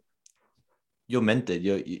deal, you're minted,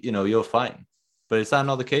 you're fine. But is that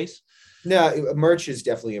not the case? No, merch is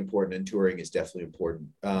definitely important and touring is definitely important.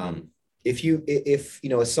 If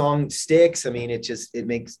a song sticks, I mean, it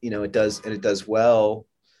makes, it does well,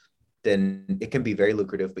 then it can be very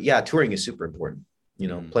lucrative. But yeah, touring is super important.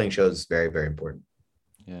 Playing shows is very, very important.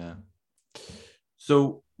 Yeah.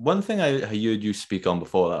 So one thing I heard you speak on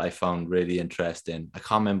before that I found really interesting, I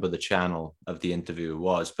can't remember the channel of the interview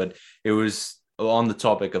was, but it was on the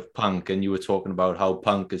topic of punk, and you were talking about how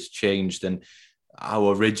punk has changed and how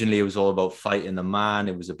originally it was all about fighting the man.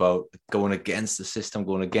 It was about going against the system,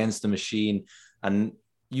 going against the machine. And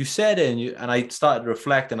you said it, and I started to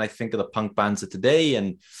reflect, and I think of the punk bands of today,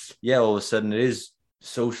 and all of a sudden it is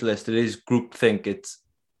socialist, it is groupthink.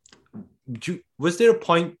 Was there a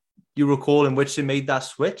point you recall in which they made that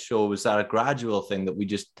switch, or was that a gradual thing that we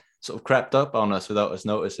just sort of crept up on us without us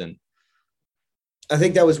noticing? I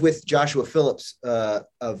think that was with Joshua Phillips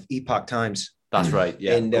of Epoch Times. That's right.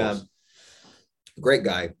 Yeah. And great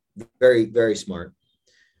guy. Very, very smart.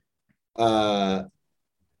 When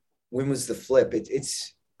was the flip?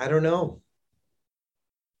 It's I don't know.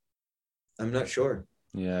 I'm not sure.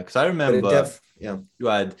 Yeah, because I remember you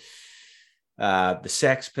had the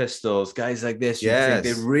Sex Pistols, guys like this. You think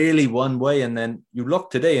they really one way, and then you look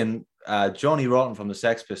today and Johnny Rotten from the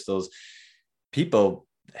Sex Pistols, people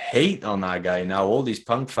hate on that guy now. All these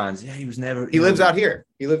punk fans, he was never. He lives out here.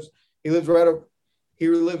 He lives right over. He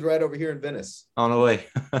lived right over here in Venice. On the way.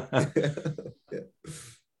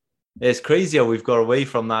 It's crazy how we've got away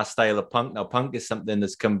from that style of punk now. Punk is something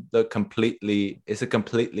that's it's a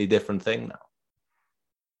completely different thing now.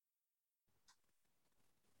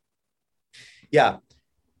 Yeah.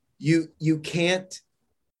 You can't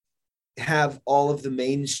have all of the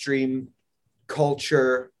mainstream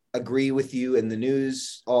culture agree with you in the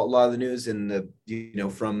news, a lot of the news in the,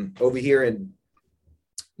 from over here and,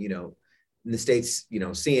 in the States,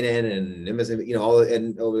 CNN and MSNBC, all,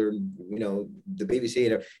 and over, the BBC,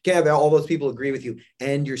 can't have all those people agree with you,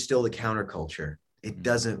 and you're still the counterculture. It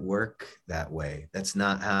doesn't work that way. That's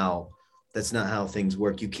not how things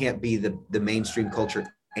work. You can't be the mainstream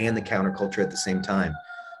culture and the counterculture at the same time.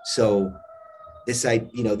 So this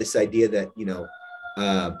idea that,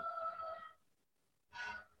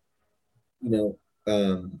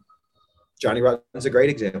 Johnny Rotten's a great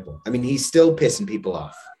example. I mean, he's still pissing people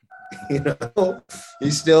off. He's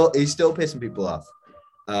still pissing people off.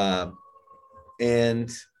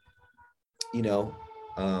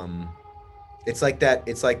 It's like that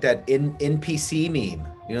NPC meme.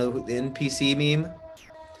 You know the NPC meme?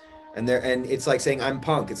 And it's like saying I'm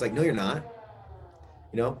punk. It's like, no, you're not.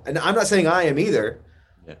 You know, and I'm not saying I am either,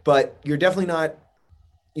 but you're definitely not,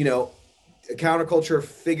 you know, a counterculture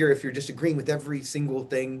figure if you're just agreeing with every single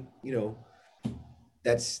thing, you know,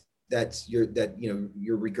 you're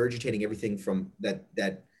regurgitating everything from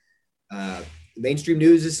that mainstream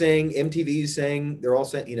news is saying, MTV is saying, they're all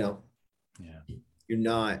saying, you know, you're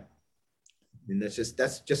not. I mean, that's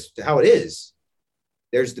just how it is.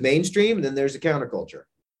 There's the mainstream and then there's the counterculture.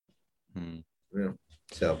 You know,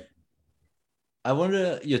 so I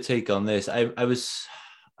wonder your take on this. I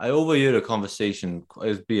overheard a conversation, it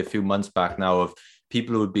would be a few months back now, of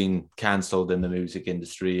people who had been cancelled in the music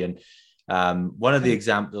industry. And one of the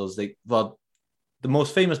examples, the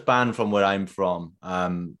most famous band from where I'm from,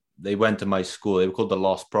 they went to my school. They were called the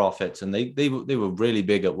Lost Prophets, and they were really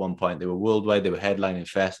big at one point. They were worldwide. They were headlining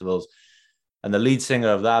festivals. And the lead singer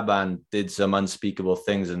of that band did some unspeakable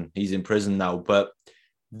things, and he's in prison now. But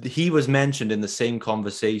he was mentioned in the same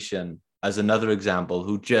conversation as another example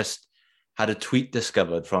who just had a tweet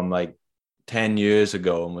discovered from like 10 years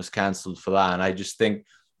ago and was cancelled for that. And I just think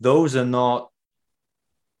those are not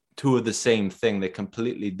two of the same thing. They're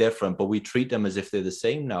completely different, but we treat them as if they're the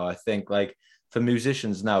same now. I think, like, for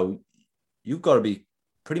musicians now, you've got to be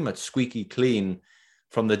pretty much squeaky clean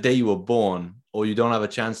from the day you were born, or you don't have a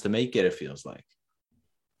chance to make it feels like.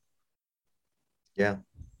 Yeah.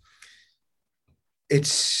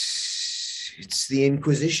 It's the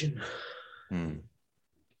Inquisition.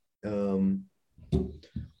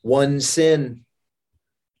 One sin,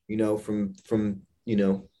 you know, from you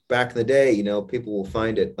know, back in the day, you know, people will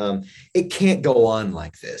find it. It can't go on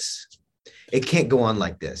like this. It can't go on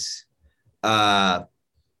like this.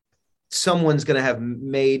 Someone's going to have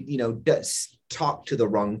made, you know, talked to the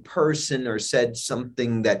wrong person or said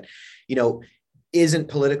something that, you know, isn't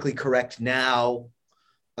politically correct now.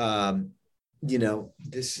 You know,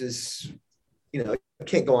 this is, you know, it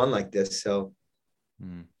can't go on like this. So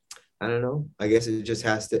I don't know. I guess it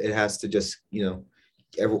has to just, you know,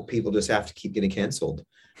 people just have to keep getting canceled.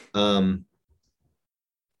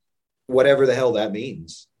 Whatever the hell that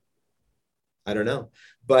means. I don't know.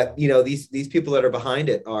 But, you know, these people that are behind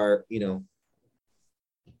it are,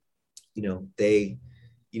 they,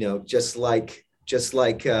 you know, just like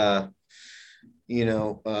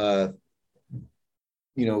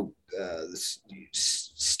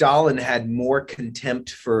Stalin had more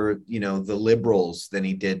contempt for, you know, the liberals than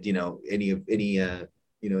he did, you know,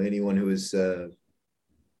 anyone who was, I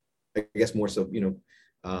guess more so, you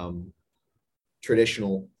know,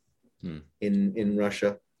 traditional in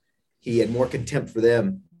Russia. He had more contempt for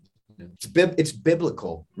them. It's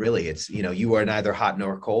biblical, really. It's, you know, you are neither hot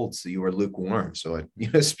nor cold, so you are lukewarm. So it, you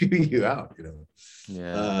know, spewing you out, you know.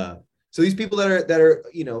 Yeah. So these people that are,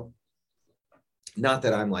 you know, not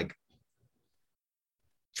that I'm like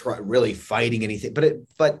really fighting anything,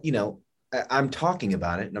 but you know, I'm talking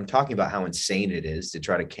about it, and I'm talking about how insane it is to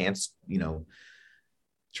try to cancel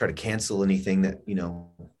anything that, you know,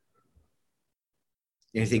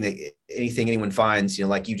 anything anyone finds, you know,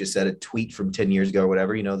 like you just said, a tweet from 10 years ago or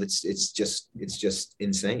whatever, you know, it's just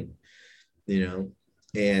insane, you know,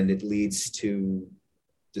 and it leads to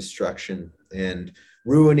destruction and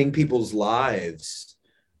ruining people's lives.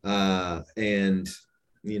 And,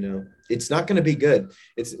 you know, it's not going to be good.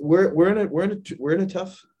 We're in a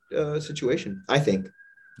tough situation, I think.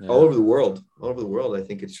 Yeah. all over the world. I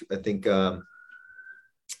think it's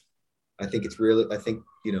really,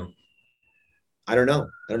 you know, I don't know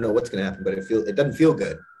what's going to happen, but it doesn't feel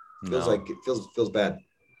good. It feels like it feels bad.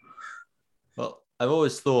 Well, I've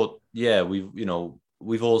always thought, yeah,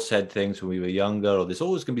 we've all said things when we were younger, or there's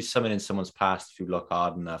always going to be something in someone's past if you look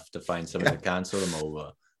hard enough to find something to cancel them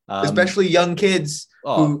over. Especially young kids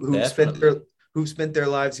who've spent their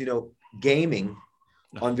lives, you know, gaming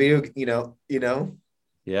on video, you know,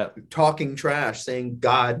 yeah, talking trash, saying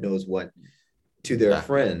God knows what to their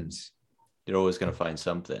friends. You're always going to find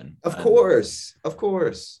something. Of course.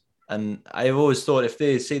 And I've always thought, if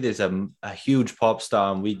they say there's a huge pop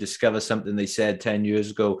star and we discover something they said 10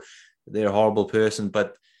 years ago, they're a horrible person,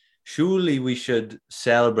 but surely we should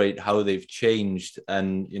celebrate how they've changed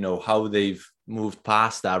and, you know, how they've moved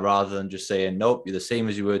past that, rather than just saying, nope, you're the same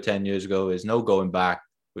as you were 10 years ago. There's no going back.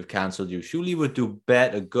 We've cancelled you. Surely would do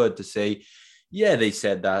better good to say, yeah, they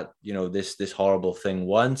said that, you know, this horrible thing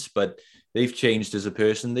once, but they've changed as a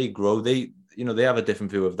person. They grow. They have a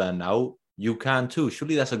different view of that now. You can too.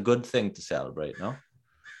 Surely that's a good thing to celebrate, no?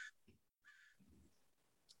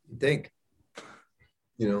 I think,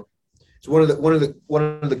 you know, it's one of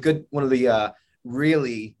the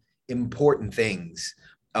really important things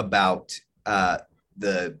about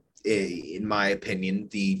in my opinion,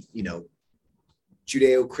 the, you know,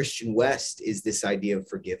 Judeo-Christian West is this idea of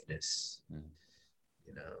forgiveness,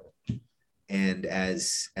 you know, and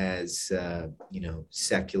as you know,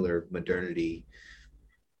 secular modernity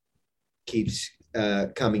keeps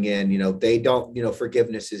coming in, you know, they don't, you know,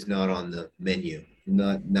 forgiveness is not on the menu,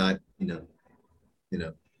 not you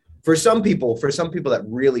know, for some people that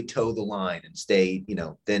really toe the line and stay, you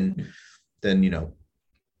know, then you know,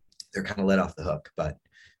 they're kind of let off the hook. But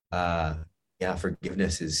yeah,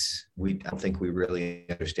 forgiveness is, I don't think we really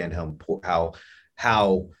understand how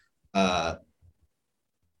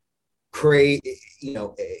you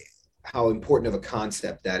know, how important of a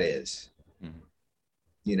concept that is,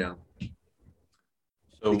 you know.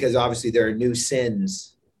 So, because obviously there are new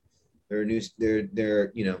sins, there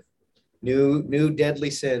are you know, new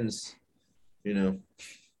deadly sins, you know.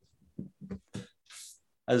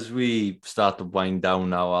 As we start to wind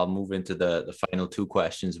down now, I'll move into the final two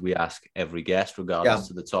questions we ask every guest,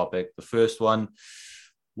 regardless of the topic. The first one,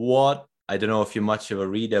 I don't know if you're much of a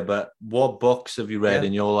reader, but what books have you read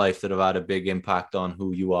in your life that have had a big impact on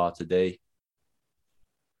who you are today?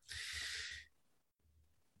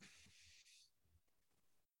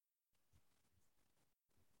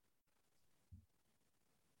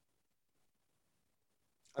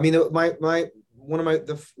 I mean, one of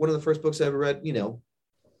the first books I ever read, you know,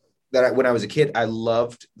 when I was a kid, I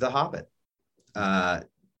loved The Hobbit.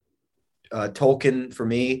 Tolkien for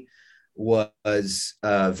me was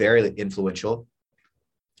very influential.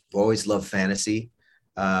 I've always loved fantasy.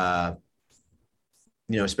 You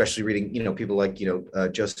know, especially reading, you know, people like, you know,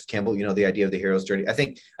 Joseph Campbell, you know, the idea of the hero's journey. I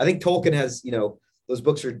think Tolkien has, you know, those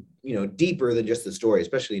books are, you know, deeper than just the story,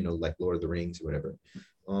 especially, you know, like Lord of the Rings or whatever.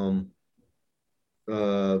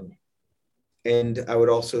 And I would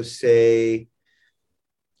also say,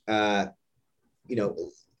 you know,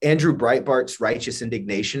 Andrew Breitbart's Righteous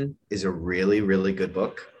Indignation is a really, really good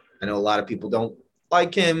book. I know a lot of people don't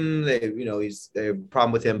like him. They have a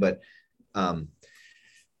problem with him, but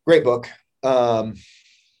great book. And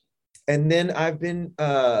then I've been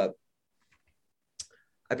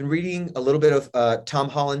reading a little bit of Tom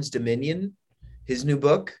Holland's Dominion, his new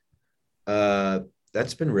book.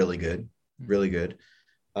 That's been really good, really good.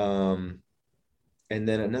 And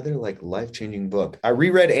then another like life-changing book. I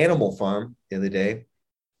reread Animal Farm the other day.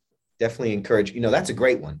 Definitely encourage, you know, that's a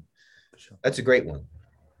great one. That's a great one.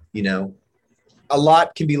 You know, a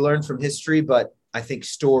lot can be learned from history, but I think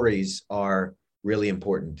stories are really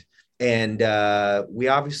important. And we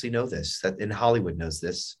obviously know this, that in Hollywood knows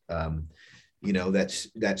this, you know,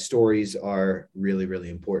 that stories are really, really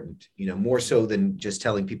important, you know, more so than just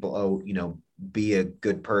telling people, oh, you know, be a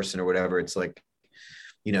good person or whatever. It's like,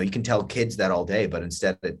 you know, you can tell kids that all day, but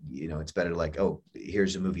instead, you know, it's better like, oh,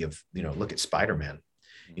 here's a movie of, you know, look at Spider-Man.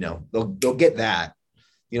 You know, they'll get that.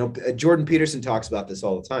 You know, Jordan Peterson talks about this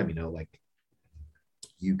all the time. You know, like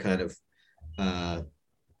you kind of,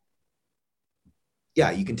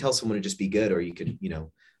 you can tell someone to just be good, or you could, you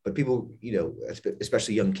know. But people, you know,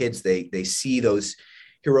 especially young kids, they see those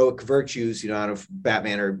heroic virtues, you know, out of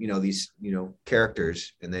Batman or, you know, these, you know,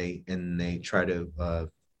 characters, and they try to,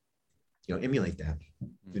 you know, emulate that.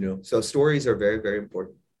 You know, so stories are very, very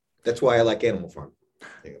important. That's why I like Animal Farm.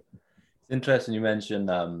 It's interesting you mentioned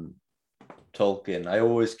Tolkien. I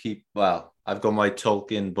always I've got my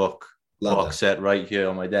Tolkien box set right here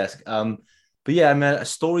on my desk. But yeah, I mean,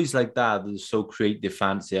 stories like that are so creative,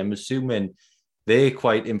 fancy. I'm assuming they're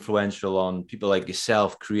quite influential on people like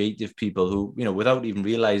yourself, creative people who, you know, without even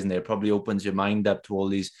realizing it, probably opens your mind up to all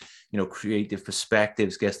these, you know, creative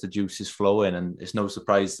perspectives, gets the juices flowing. And it's no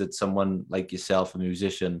surprise that someone like yourself, a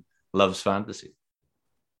musician, loves fantasy.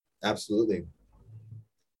 Absolutely.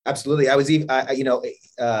 Absolutely. I was even, you know,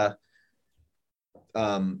 I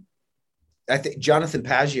think Jonathan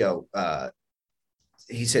Pageau,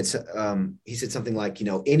 he said something like, you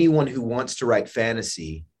know, anyone who wants to write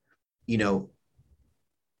fantasy, you know,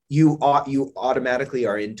 you automatically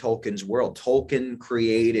are in Tolkien's world. Tolkien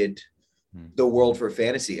created the world for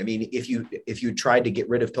fantasy. I mean, if you tried to get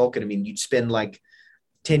rid of Tolkien, I mean, you'd spend like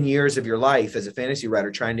 10 years of your life as a fantasy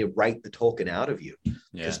writer trying to write the Tolkien out of you.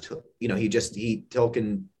 Yeah. Just, you know,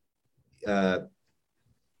 Tolkien,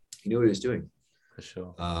 he knew what he was doing. For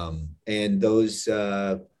sure. And those,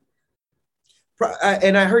 and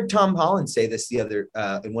I heard Tom Holland say this in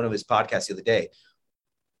one of his podcasts the other day.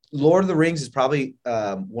 Lord of the Rings is probably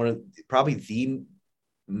one of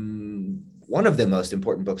the most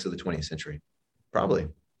important books of the 20th century, probably.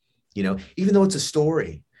 You know, even though it's a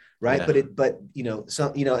story, right? Yeah. But you know,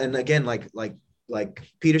 some, you know, and again, like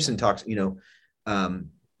Peterson talks, you know,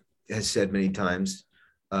 has said many times,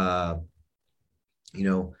 you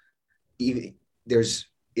know,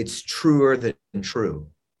 it's truer than true,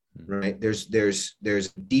 right? There's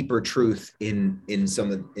deeper truth in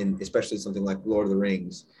especially something like Lord of the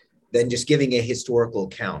Rings than just giving a historical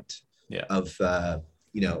account of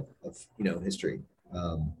history.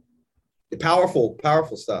 Powerful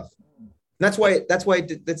stuff. And that's why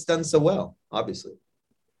it's done so well, obviously.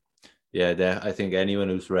 Yeah, I think anyone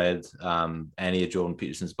who's read any of Jordan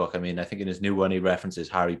Peterson's book, I mean, I think in his new one he references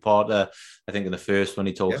Harry Potter. I think in the first one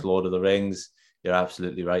he talks Lord of the Rings. You're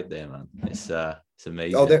absolutely right there, man. It's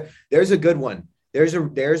amazing. Oh, there's a good one. There's a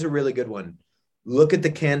really good one. Look at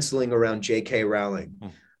the canceling around J.K. Rowling.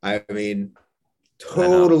 I mean,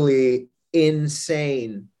 totally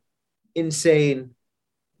insane.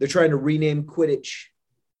 They're trying to rename Quidditch.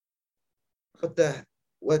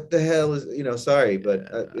 What the hell is, sorry, but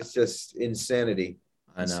it's just insanity.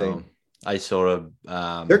 I know. Insane. I saw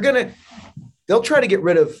they'll try to get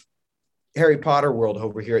rid of Harry Potter world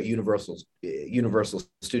over here at Universal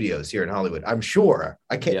Studios here in Hollywood. I'm sure.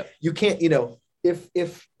 You can't,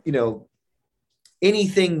 if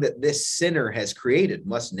anything that this sinner has created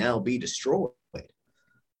must now be destroyed.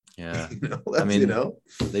 Yeah. I mean,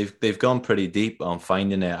 they've gone pretty deep on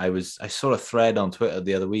finding it. I saw a thread on Twitter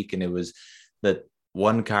the other week, and it was that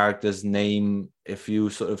one character's name, if you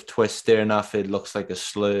sort of twist it enough, it looks like a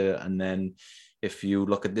slur. And then if you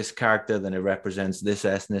look at this character, then it represents this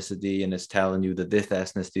ethnicity, and it's telling you that this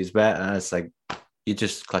ethnicity is better. And it's like, you're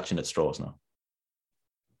just clutching at straws now.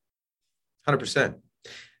 100%.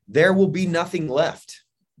 There will be nothing left.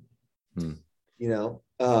 And they're,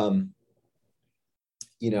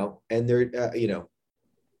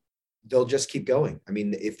 they'll just keep going. I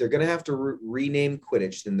mean, if they're going to have to rename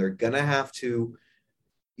Quidditch, then they're going to have to,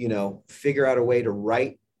 figure out a way to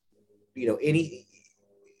write,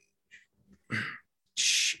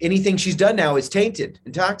 anything she's done now is tainted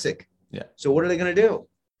and toxic. Yeah. So what are they going to do?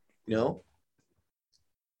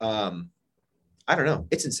 I don't know.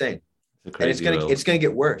 It's insane. And it's going to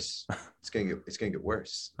get worse. It's going to get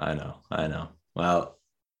worse. I know. Well,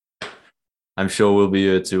 I'm sure we'll be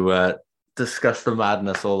here to discuss the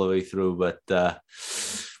madness all the way through, but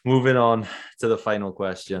moving on to the final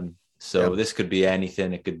question. So this could be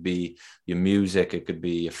anything. It could be your music, it could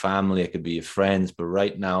be your family, it could be your friends. But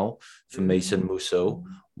right now, for Mason Musso,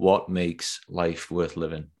 what makes life worth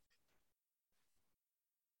living?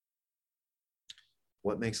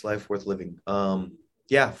 What makes life worth living?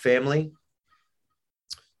 Family.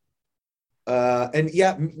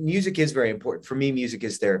 Music is very important. For me, music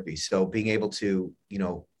is therapy. So being able to,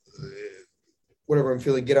 whatever I'm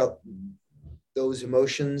feeling, get out those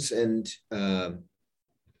emotions and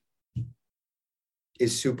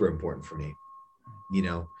is super important for me.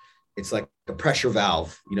 It's like a pressure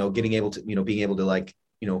valve, being able to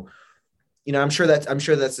I'm sure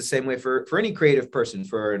that's the same way for any creative person,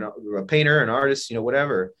 for a painter, an artist,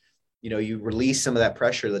 whatever, you release some of that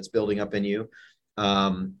pressure that's building up in you.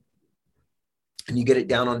 And you get it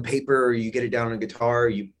down on paper, or you get it down on a guitar,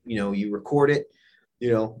 you record it,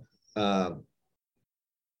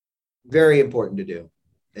 very important to do.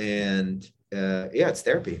 And it's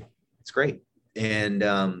therapy. It's great. And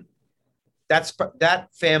that's that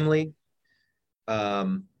family.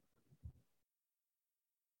 Probably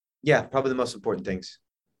the most important things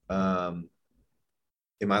in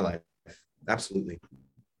my life. Absolutely.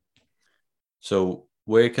 So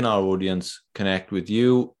where can our audience connect with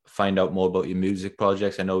you, find out more about your music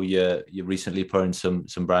projects? I know you recently put in some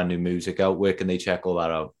brand new music out. Where can they check all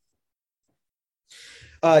that out?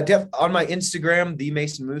 On my Instagram, the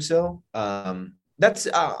Mason Musso. That's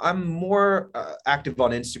I'm more active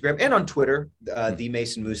on Instagram and on Twitter, the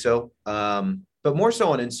Mason Musso, but more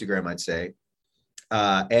so on Instagram, I'd say.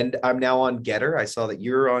 And I'm now on Getter. I saw that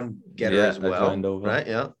you're on Getter as well, right?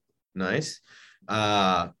 Yeah, nice.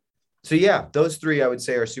 So those three I would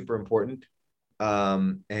say are super important,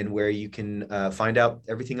 and where you can find out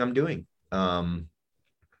everything I'm doing. Thank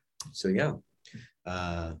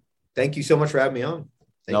you so much for having me on.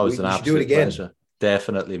 It's an absolute pleasure.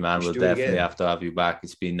 Definitely, man. We'll definitely have to have you back.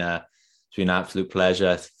 It's been an absolute pleasure.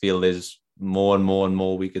 I feel there's more and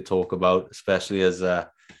more we could talk about, especially as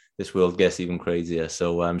this world gets even crazier.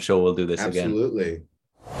 So I'm sure we'll do this again. Absolutely.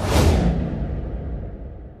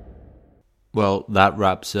 Well, that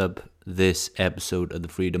wraps up this episode of the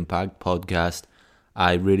Freedom Pact podcast.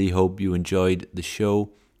 I really hope you enjoyed the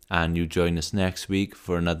show and you join us next week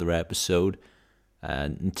for another episode.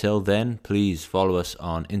 And until then, please follow us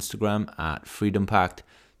on Instagram at Freedom Pact.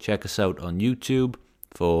 Check us out on YouTube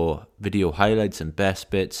for video highlights and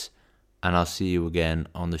best bits. And I'll see you again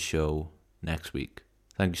on the show next week.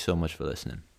 Thank you so much for listening.